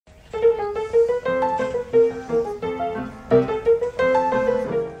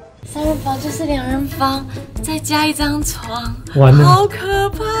就是2人房，再加一张床，完了，好可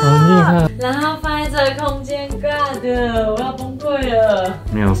怕！然后放在这个空间尬的，我要崩溃了。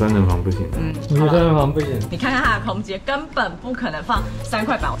没有3人房不行，我觉得3人房不行。你看看它的空间，根本不可能放3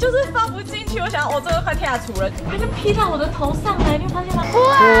块板，就是放不进去。我想，我真的快跳出了，它就劈到我的头上来，你有发现吗？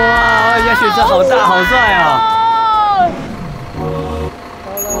哇，鸭血这好大，好帅哦！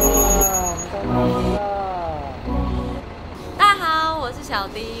大家好，我是小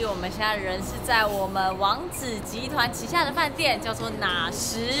D， 我们现在人是在我们王子集团旗下的饭店，叫做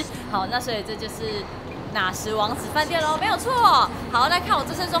雫。好，那所以这就是雫王子饭店喽，没有错。好，那看我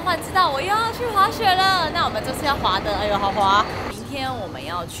这身装扮，知道我又要去滑雪了。那我们这次要滑的，哎呦，好滑！明天我们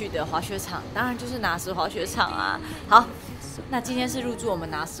要去的滑雪场，当然就是雫滑雪场啊。好，那今天是入住我们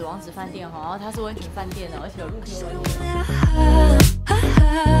雫王子饭店哦，它是温泉饭店的，而且有露天温泉。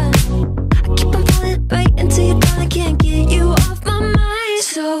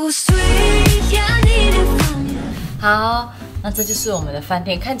好。那这就是我们的饭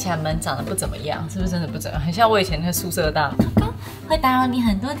店，看起来门长得不怎么样，是不是真的不怎么样？很像我以前那个宿舍的大门。会打扰你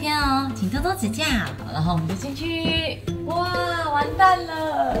很多天哦，请多多指教。然后我们就进去，哇，完蛋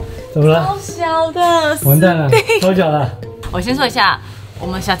了！怎么了？超小的，完蛋了，超小了。我先说一下，我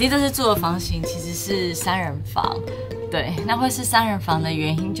们小弟这次住的房型其实是3人房。对，那会是3人房的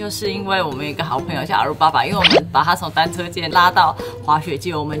原因，就是因为我们有一个好朋友叫阿鲁爸爸，因为我们把他从单车界拉到滑雪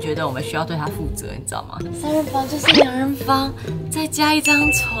界，我们觉得我们需要对他负责，你知道吗？3人房就是2人房，再加一张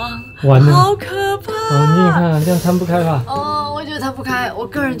床，完了，好可怕！你看这样摊不开吧？哦，我觉得摊不开。我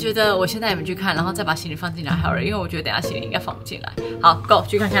个人觉得，我先带你们去看，然后再把行李放进来好了，因为我觉得等一下行李应该放不进来。好 ，Go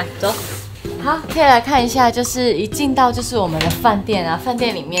去看看，走。好，可以来看一下，就是一进到就是我们的饭店啊，饭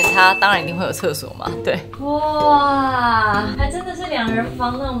店里面它当然一定会有厕所嘛，对。哇，还真的是2人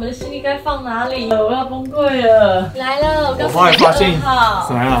房呢，我们的行李该放哪里？我要崩溃了。来了，我告诉你2号。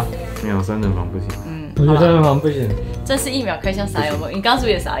啥呀？没有3人房不行。我觉得3人房不行。这是1秒开箱傻眼，你刚刚是不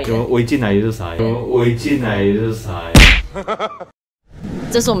是也傻眼？我一进来也是傻眼，我一进来也是傻眼。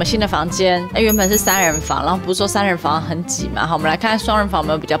这是我们新的房间，原本是3人房，然后不是说3人房很挤嘛？好，我们来看双人房有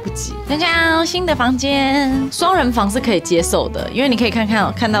没有比较不挤。看看新的房间，双人房是可以接受的，因为你可以看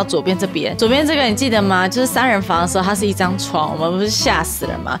到左边这边，左边这个你记得吗？就是3人房的时候，它是一张床，我们不是吓死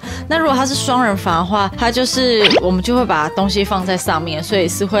了吗？那如果它是双人房的话，它就是我们就会把东西放在上面，所以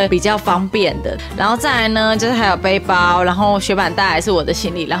是会比较方便的。然后再来呢，就是还有背包，然后雪板带是我的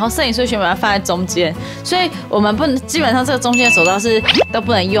行李，然后摄影师雪板带放在中间，所以我们不能基本上这个中间的走道是都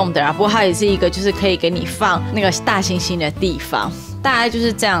不能用的啦，不过它也是一个就是可以给你放那个大猩猩的地方，大概就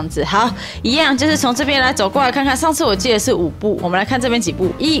是这样子。好，一样就是从这边来走过来看看，上次我记得是5步，我们来看这边几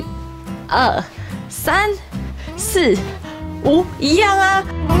步，1、2、3、4、5，一样啊。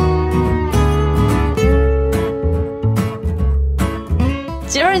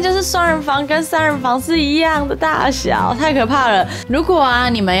结论就是双人房跟3人房是一样的大小，太可怕了。如果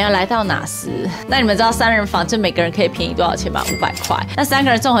你们要来到雫，那你们知道3人房就每个人可以便宜多少钱吗？500块。那3个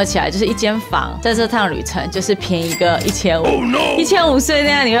人综合起来就是一间房，在这趟旅程就是便宜个1500，1500，所以那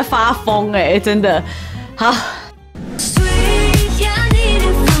样你会发疯哎，真的。好。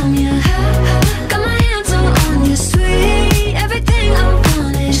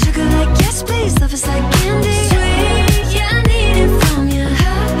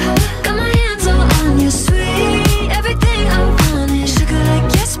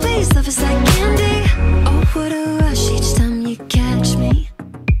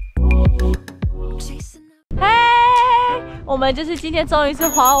我们就是今天终于是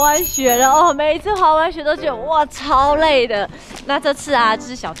滑完雪了哦！每一次滑完雪都觉得哇超累的。那这次就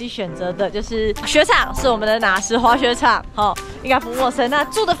是小弟选择的就是雪场，是我们的雫滑雪场，应该不陌生。那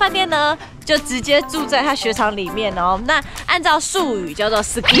住的饭店呢，就直接住在它雪场里面哦。那按照术语叫做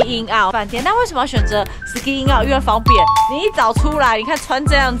ski in out 饭店。那为什么要选择 ski in out？ 因为方便，你一早出来，你看穿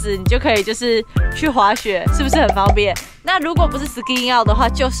这样子，你就可以就是去滑雪，是不是很方便？那如果不是 ski in out 的话，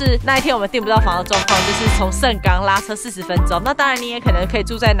就是那一天我们订不到房的状况，就是从盛冈拉车40分钟。那当然你也可能可以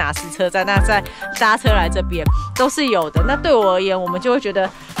住在雫车站，那再搭车来这边都是有的。那对我而言，我们就会觉得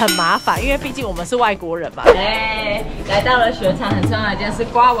很麻烦，因为毕竟我们是外国人嘛。来到了雪场，很重要的一件事，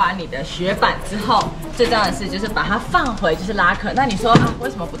刮完你的雪板之后，最重要的事就是把它放回就是拉客。那你说为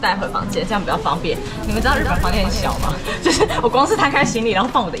什么不带回房间？这样比较方便。你们知道日本房间很小吗？就是我光是摊开行李，然后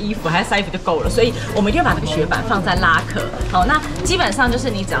放我的衣服还是晒衣服就够了，所以我们一定要把这个雪板放在拉客。好，那基本上就是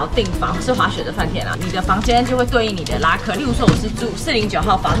你只要订房是滑雪的饭店你的房间就会对应你的拉客。例如说我是住409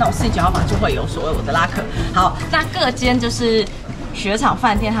号房，那我409号房就会有所谓我的拉客。好，那各间就是雪场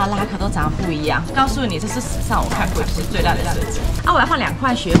饭店它的拉客都长得不一样。告诉你，这是史上我看过就是最烂的设计。啊，我要放2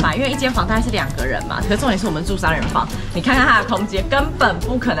块雪板，因为一间房大概是2个人嘛。可是重点是我们住3人房，你看看它的空间，根本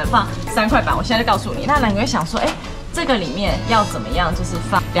不可能放3块板。我现在就告诉你，那你会想说，这个里面要怎么样，就是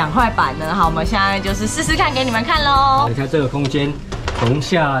放2块板呢？好，我们现在就是试试看给你们看喽。你看这个空间，从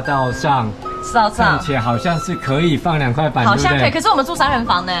下到上。看起来好像是可以放2块板，好像可以。可是我们住3人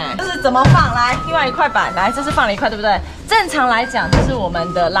房呢，就是怎么放？来，另外1块板，来，这是放了1块，对不对？正常来讲，就是我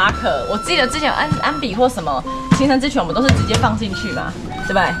们的拉客，我记得之前安比或什么行程之前，我们都是直接放进去嘛，对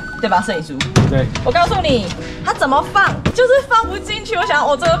不对？对吧，摄影师？对。我告诉你，它怎么放，就是放不进去。我想，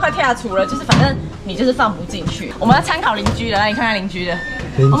我这个快跳出了，就是反正你就是放不进去。我们要参考邻居的，来，你看看邻居的。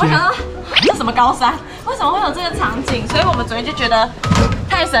我们想到这什么高山？为什么会有这个场景？所以我们昨天就觉得。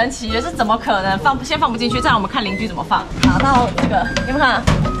太神奇了，是怎么可能先放不进去？再让我们看邻居怎么放。卡到这个，有没有看？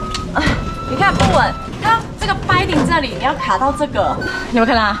你看不稳，它这个掰顶这里，你要卡到这个，有没有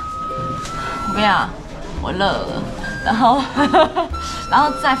看到？我跟你讲，我乐了。然后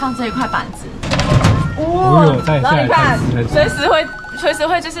再放这一块板子。哇！然后你看，随时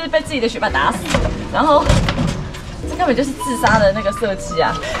会就是被自己的雪板打死。然后这根本就是自杀的那个设计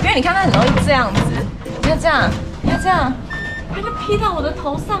啊！因为你看它很容易这样子，你看这样，你看这样。它就劈到我的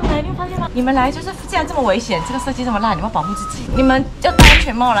头上来，你有发现吗？你们来就是既然这么危险，这个设计这么烂，你们要保护自己，你们就戴安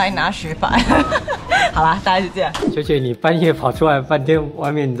全帽来拿雪板。好啦，大概是这样。学姐，你半夜跑出来饭店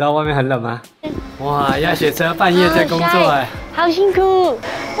外面，你知道外面很冷吗？哇，压雪车半夜在工作哎，好辛苦。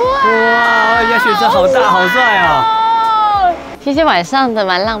哇，压雪车好大好帅哦。其实晚上的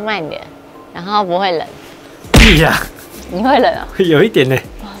蛮浪漫的，然后不会冷。屁呀！你会冷啊？有一点呢。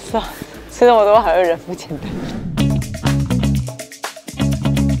是啊，吃那么多还会人不简单。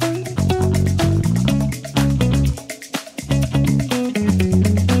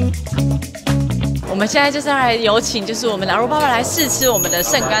我们现在就是要来有请，就是我们老肉爸爸来试吃我们的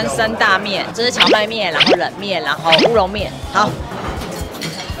盛冈3大面，这是荞麦面，然后冷面，然后乌龙面。好，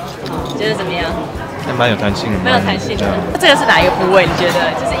觉得怎么样？还蛮有弹性的，蛮有弹性的。这个是哪一个部位？你觉得？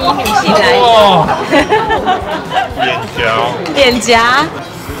就是以女性来说，脸颊。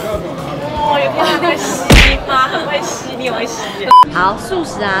哇，有看到那个吸吗？很会吸，你也会吸。好，素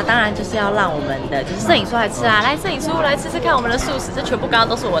食啊，当然就是要让我们的就是摄影叔来吃啊。来，摄影叔来吃吃看我们的素食，这全部刚刚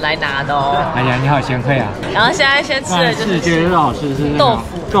都是我来拿的哦。哎呀，你好贤惠啊！然后现在先吃的就是觉得很好吃是豆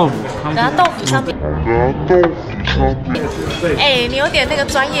腐，然后豆腐上面。你有点那个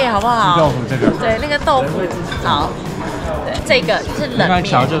专业好不好？豆腐这个。对，那个豆腐好。对，这个就是冷面，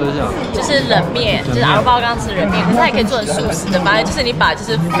就是冷面，就是阿肉包刚刚吃冷面，可是它也可以做成素食的，反正就是你把就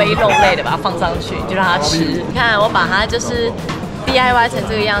是非肉类的把它放上去，就让它吃。你看我把它就是 DIY 成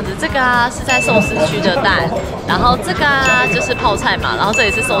这个样子，这个啊是在寿司区的蛋，然后这个啊就是泡菜嘛，然后这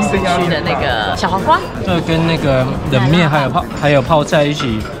也是寿司区的那个小黄瓜。这跟那个冷面还有泡菜一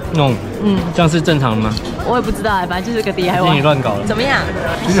起弄，这样是正常的吗？我也不知道反正就是个 DIY。你乱搞了。怎么样？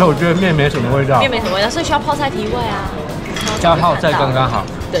其实我觉得面没什么味道。面没什么味道，所以需要泡菜提味啊。加泡菜刚刚好。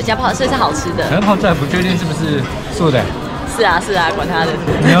对，加泡菜是好吃的。可是泡菜不确定是不是素的。是啊，管他的。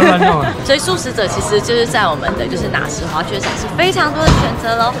你要乱用。所以素食者其实就是在我们的就是哪时滑雪场是非常多的选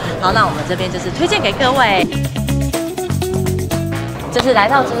择喽。好，那我们这边就是推荐给各位。就是来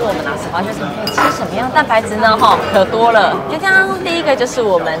到就是我们哪时滑雪场可以吃什么样蛋白质呢？可多了。刚刚第一个就是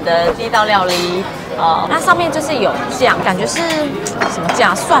我们的第一道料理。那上面就是有酱，感觉是什么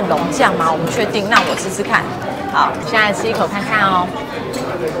酱？蒜蓉酱吗？我不确定，那我吃吃看。好，现在吃一口看看哦。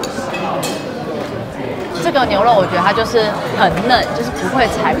这个牛肉我觉得它就是很嫩，就是不会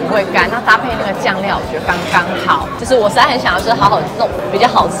柴不会干，那搭配那个酱料，我觉得刚刚好。就是我实在很想要就是好好弄比较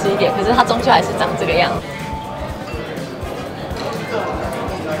好吃一点，可是它终究还是长这个样子。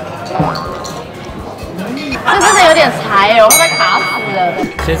这真的有点柴哦，我会被卡死了。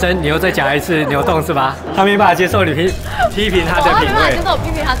先生，你又再夹一次牛冻是吧？他没办法接受你批评他的品味。他没办法接受我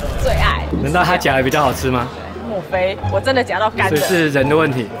批评他最爱。难道他夹的比较好吃吗？莫非我真的夹到干的？这是人的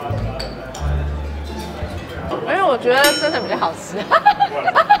问题。因为我觉得真的比较好吃。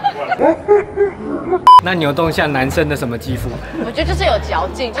那牛冻像男生的什么肌肤？我觉得就是有嚼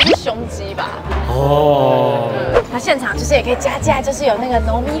劲，就是胸肌吧。哦。它现场就是也可以加价，就是有那个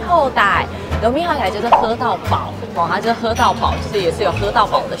浓密后代，浓密后代就是喝到饱，它就是喝到饱，就是也是有喝到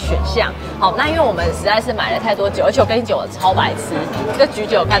饱的选项。好，那因为我们实在是买了太多酒，而且我跟你酒我超白痴，这橘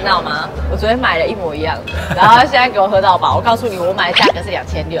酒看到吗？我昨天买了一模一样的，然后现在给我喝到饱。我告诉你，我买的价格是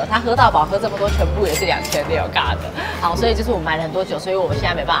2600，他喝到饱喝这么多，全部也是2600嘎的。好，所以就是我买了很多酒，所以我现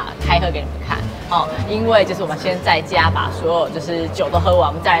在没办法开喝给你们看。因为就是我们先在家把所有就是酒都喝完，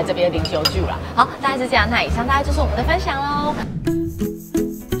我们再来这边领酒具啦。好，大概是这样。那以上大概就是我们的分享喽。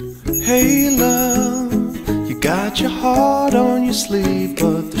Hey love, you Got your heart on your sleeve,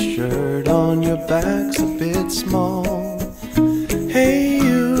 but the shirt on your back's a bit small. Hey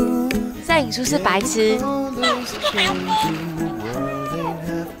you， 摄影书是白痴，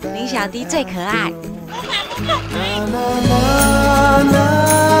林小弟最可爱。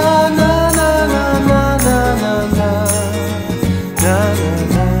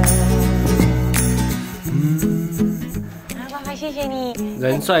爸爸，谢谢你。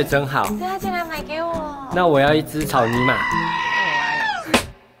人帅真好。对啊，竟然买给我。那我要一只草泥马。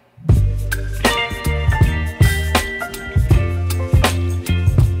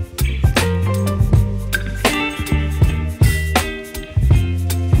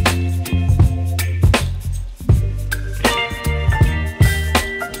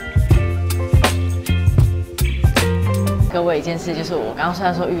各位一件事就是我刚刚虽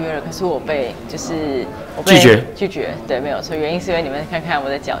然说预约了，可是我被拒绝，对，没有错。原因是因为你们看看我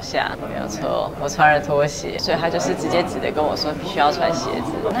的脚下，没有错，我穿了拖鞋，所以他就是直接跟我说必须要穿鞋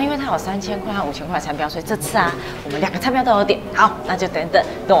子。那因为他有3000块和5000块餐标，所以这次啊，我们2个餐标都有点。好，那就等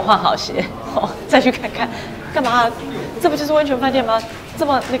我换好鞋，再去看看。干嘛？这不就是温泉饭店吗？这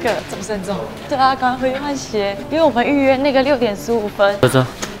么慎重？对啊，赶快回去换鞋，因为我们预约那个6点15分。走。要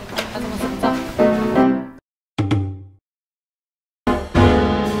这么慎重？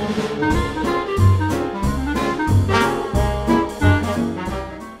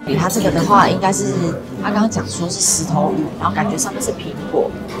它这个的话，应该是他刚刚讲说是石头鱼，然后感觉上面是苹果，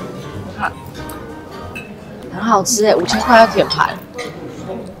看，很好吃哎，5000块要舔盘。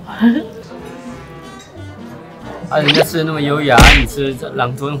啊，人家吃的那么优雅，你吃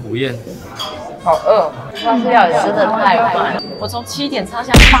狼吞虎咽。好饿，法式料理真的太慢了。我从7点吃到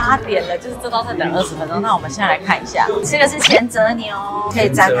现在8点了，就是这道菜等20分钟。那我们现在来看一下，这个是前泽牛，可以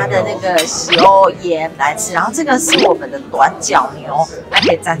沾它的那个塩盐来吃。然后这个是我们的短脚牛，还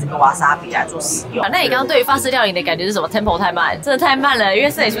可以沾这个瓦萨比来做使用。那你刚刚对于法式料理的感觉是什么 ？tempo 太慢，真的太慢了，因为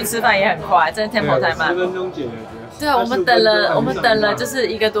摄影师吃饭也很快，真的 tempo 太慢。10分钟解决。对啊，我们等了就是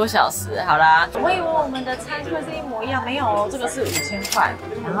1个多小时。好啦，我以为我们的餐会是一模一样，没有哦，这个是5000块，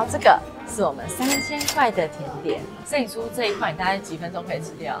然后这个是我们3000块的甜点。摄影书这一块，你大概几分钟可以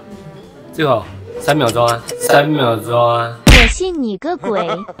吃掉？这个3秒钟啊，3秒钟啊。我信你个鬼！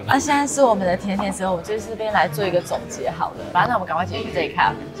那现在是我们的甜点时候，我们就这边来做一个总结好了。反正我们赶快解决这一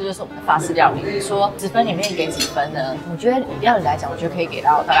看，这就是我们的法式料理。你说10分里面给几分呢？我觉得以料理来讲，我觉得可以给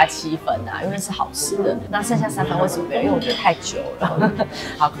到大概7分啊，因为是好吃的。那剩下3分为什么没有？因为我觉得太久了。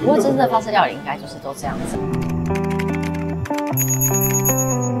好，不过真正的法式料理应该就是都这样子。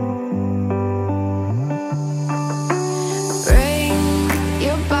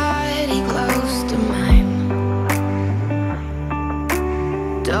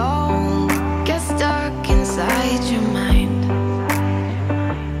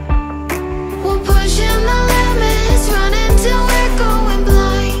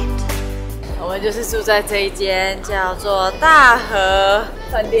我们就是住在这一间叫做大和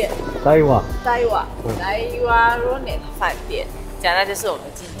饭店，大伊瓦罗内饭店。讲的就是我们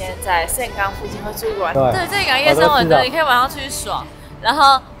今天在盛冈附近会住过来。对，这港夜生很多，你可以晚上出去爽，然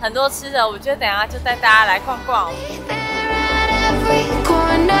后很多吃的，我觉得等一下就带大家来逛逛。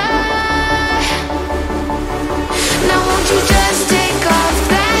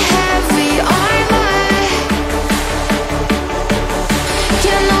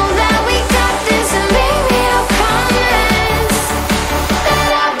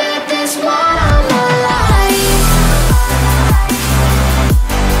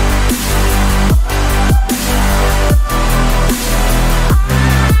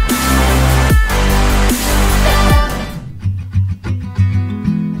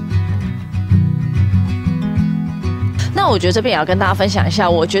我觉得这边也要跟大家分享一下，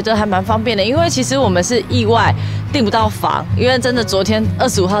我觉得还蛮方便的，因为其实我们是意外订不到房，因为真的昨天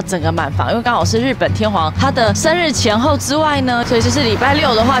25号整个满房，因为刚好是日本天皇他的生日前后之外呢，所以就是礼拜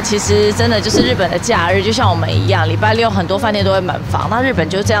6的话，其实真的就是日本的假日，就像我们一样，礼拜6很多饭店都会满房，那日本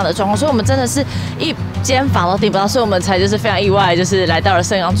就是这样的状况，所以我们真的是一间房都订不到，所以我们才就是非常意外，就是来到了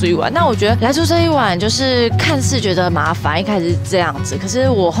盛冈住一晚。那我觉得来住这一晚就是看似觉得麻烦，一开始是这样子，可是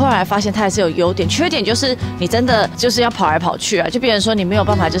我后来发现它还是有优点，缺点就是你真的就是要跑来跑去啊，就变成说你没有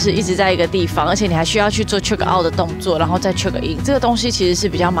办法就是一直在一个地方，而且你还需要去做 check out 的动作，然后再 check in， 这个东西其实是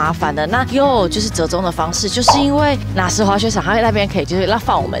比较麻烦的。那又就是折中的方式，就是因为哪时滑雪场它那边可以就是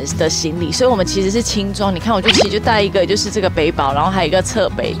放我们的行李，所以我们其实是轻装。你看我就其实就带一个就是这个背包，然后还有一个侧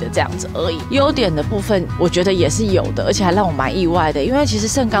背的这样子而已。优点的部分我觉得也是有的，而且还让我蛮意外的，因为其实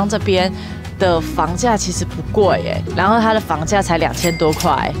盛冈这边的房价其实不贵耶，然后它的房价才2000多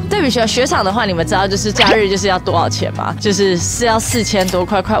块。对比雪场的话，你们知道就是假日就是要多少钱吗？就是要4000多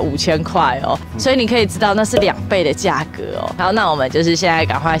块，快5000块哦。所以你可以知道那是2倍的价格哦。好，那我们就是现在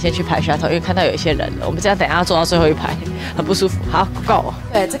赶快先去排shuttle，因为看到有一些人了，我们这样等一下要坐到最后一排，很不舒服。好 ，Go。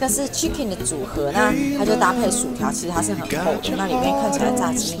对，这个是 chicken 的组合，那它就搭配薯条，其实它是很厚的，那里面看起来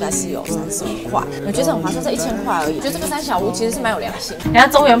炸鸡应该是有35块，我觉得很划算，才1000块而已。我觉得这个三小屋其实是蛮有良心。你看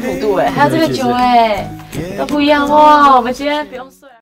中原普渡哎，还有这个酒哎，都不一样哇。我们今天不用。